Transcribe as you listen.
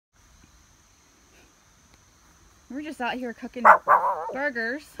We're just out here cooking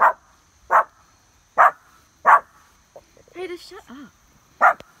burgers. Hey, just shut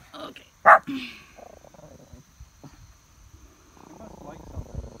up. Okay.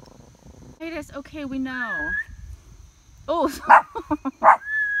 Titus, okay, we know. Oh.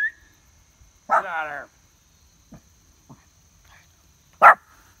 Get out of there.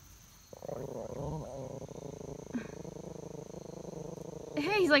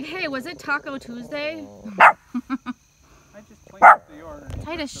 Hey, he's like, hey, was it Taco Tuesday? I just cleaned up the yard and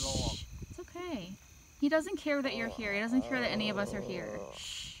Titus, it all up. shh. It's okay. He doesn't care that you're here. He doesn't care that any of us are here.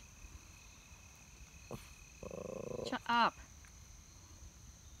 Shh. Shut up.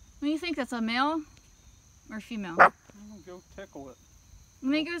 What do you think? That's a male or female? I'm gonna go tickle it.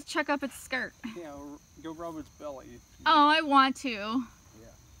 Let me go check up its skirt. Yeah, go rub its belly. Oh, I want to.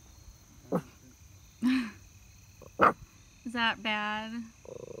 Yeah. Is that bad?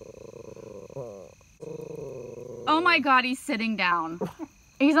 Oh my god, he's sitting down.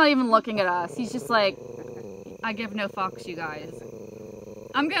 He's not even looking at us. He's just like, I give no fucks, you guys.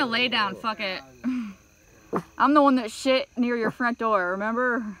 I'm gonna lay down, fuck it. I'm the one that shit near your front door,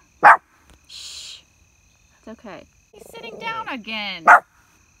 remember? Shh. It's okay. He's sitting down again.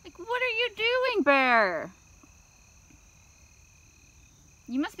 Like, what are you doing, Bear?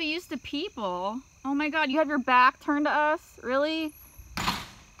 You must be used to people. Oh my god, you have your back turned to us? Really?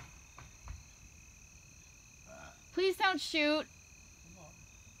 Please don't shoot.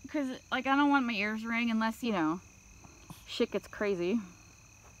 Because, like, I don't want my ears ring unless, you know, shit gets crazy.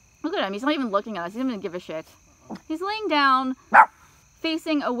 Look at him. He's not even looking at us. He doesn't even give a shit. He's laying down,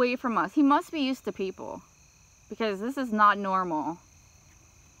 facing away from us. He must be used to people. Because this is not normal.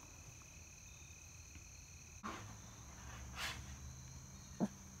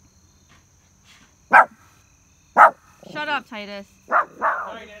 Shut up, Titus.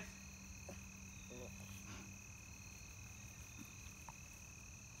 Titus.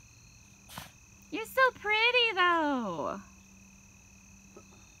 You're so pretty, though.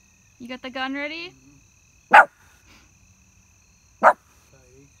 You got the gun ready?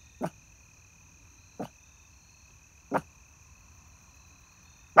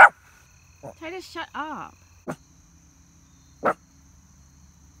 Titus, shut up.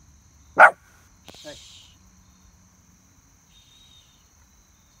 Hey.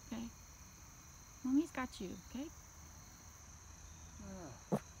 Okay. Mommy's got you, okay?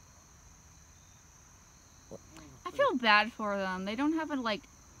 I feel bad for them. They don't have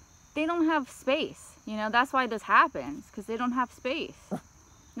they don't have space. You know, that's why this happens, because they don't have space.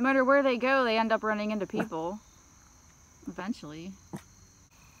 No matter where they go, they end up running into people. Eventually.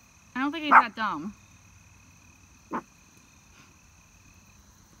 I don't think he's that dumb.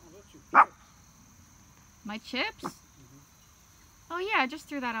 My chips? Oh yeah, I just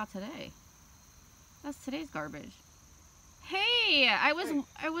threw that out today. That's today's garbage. Hey, I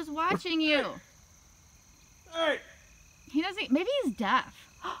was watching you. Hey! He doesn't, maybe he's deaf.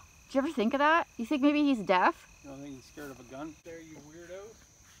 Did you ever think of that? You think maybe he's deaf? You don't think he's scared of a gun there, you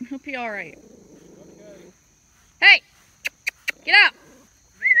weirdo? He'll be alright. Okay. Hey! Get out!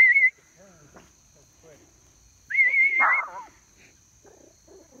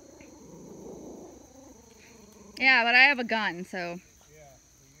 Yeah, but I have a gun, so. Yeah, so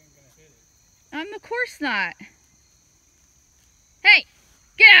you ain't gonna hit it. Of course not. Hey!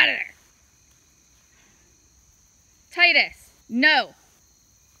 Get out of there! Titus, no!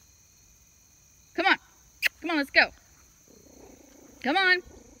 Come on. Come on, let's go. Come on.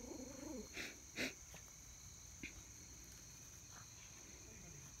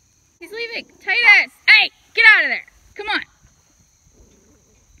 He's leaving. Titus! Hey! Get out of there! Come on.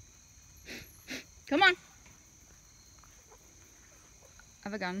 Come on. I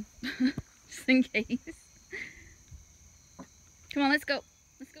have a gun. Just in case. Come on, let's go.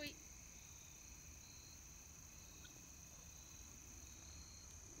 Let's go eat.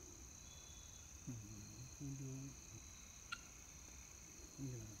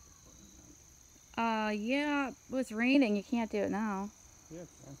 Yeah. Well, it's raining. You can't do it now. Yeah,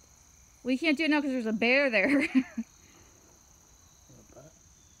 Well, you can't do it now because there's a bear there.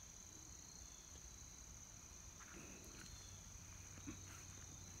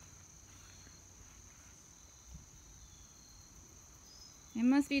 It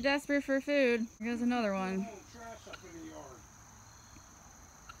must be desperate for food. Here goes another one. trash up in the yard.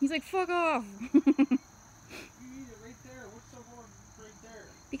 He's like, fuck off. You eat it right there. What's so hard right there?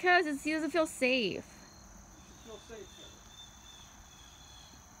 Because he doesn't feel safe. You should feel safe there.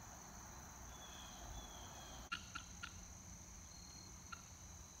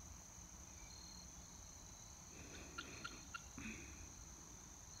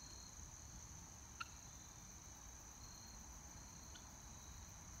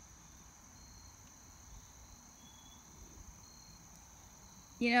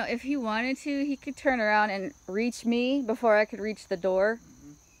 You know, if he wanted to, he could turn around and reach me before I could reach the door.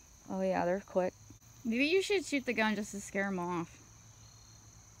 Oh yeah, they're quick. Maybe you should shoot the gun just to scare him off.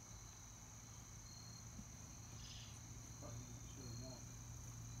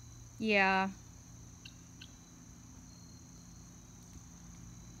 Yeah.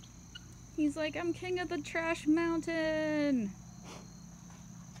 He's like, I'm king of the trash mountain.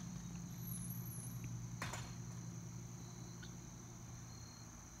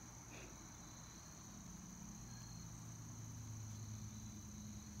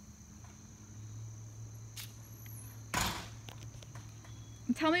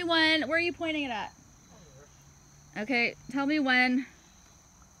 Tell me when. Where are you pointing it at? Okay, tell me when.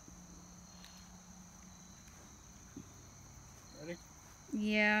 Ready?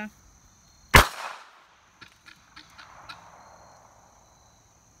 Yeah.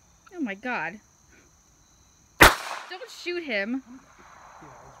 Oh my god. Don't shoot him. Yeah, that's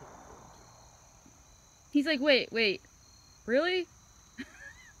what I'm going to. He's like, wait. Really?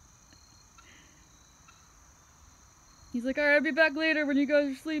 He's like, alright, I'll be back later when you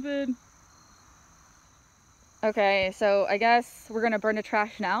guys are sleeping. Okay, so I guess we're gonna burn the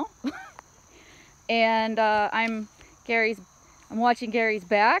trash now. And I'm watching Gary's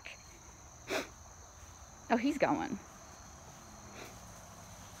back. Oh, he's going.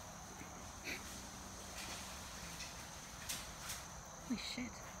 Holy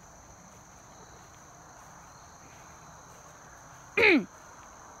shit.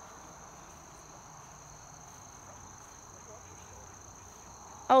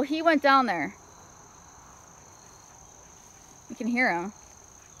 Oh, he went down there. You can hear him.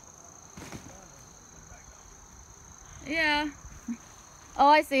 Yeah. Oh,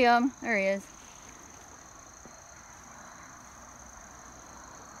 I see him. There he is.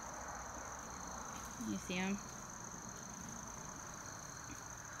 You see him.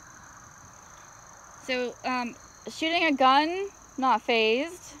 So, shooting a gun, not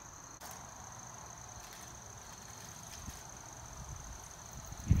phased.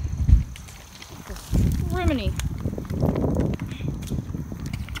 Rimini.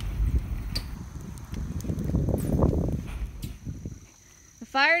 The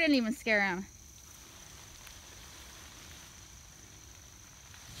fire didn't even scare him.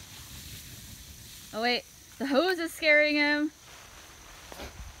 Oh wait, the hose is scaring him.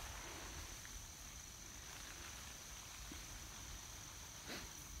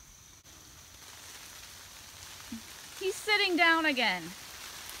 He's sitting down again.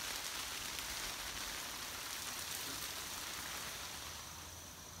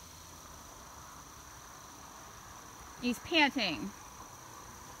 He's panting.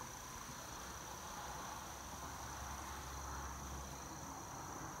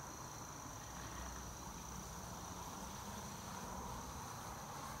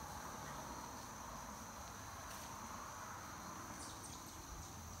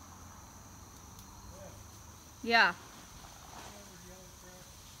 Yeah.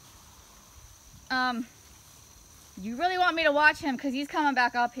 You really want me to watch him because he's coming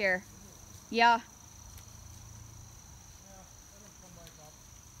back up here. Yeah.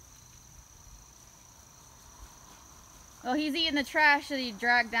 Well, he's eating the trash that he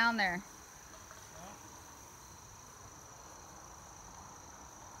dragged down there.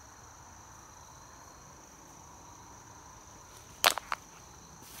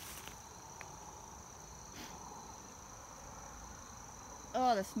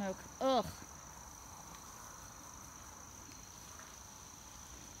 Oh, the smoke. Ugh.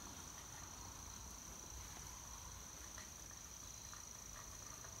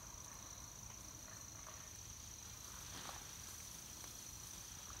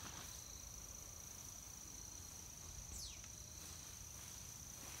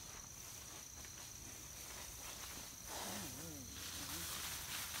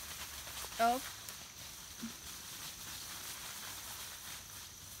 Oh.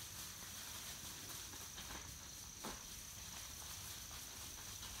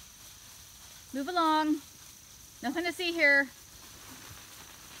 Move along. Nothing to see here.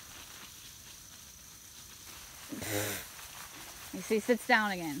 You see, he sits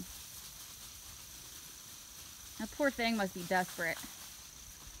down again. That poor thing must be desperate.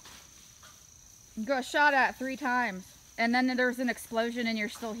 You got shot at 3 times, and then there's an explosion and you're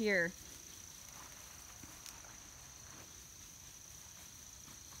still here.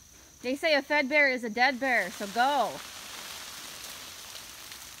 They say a fed bear is a dead bear, so go.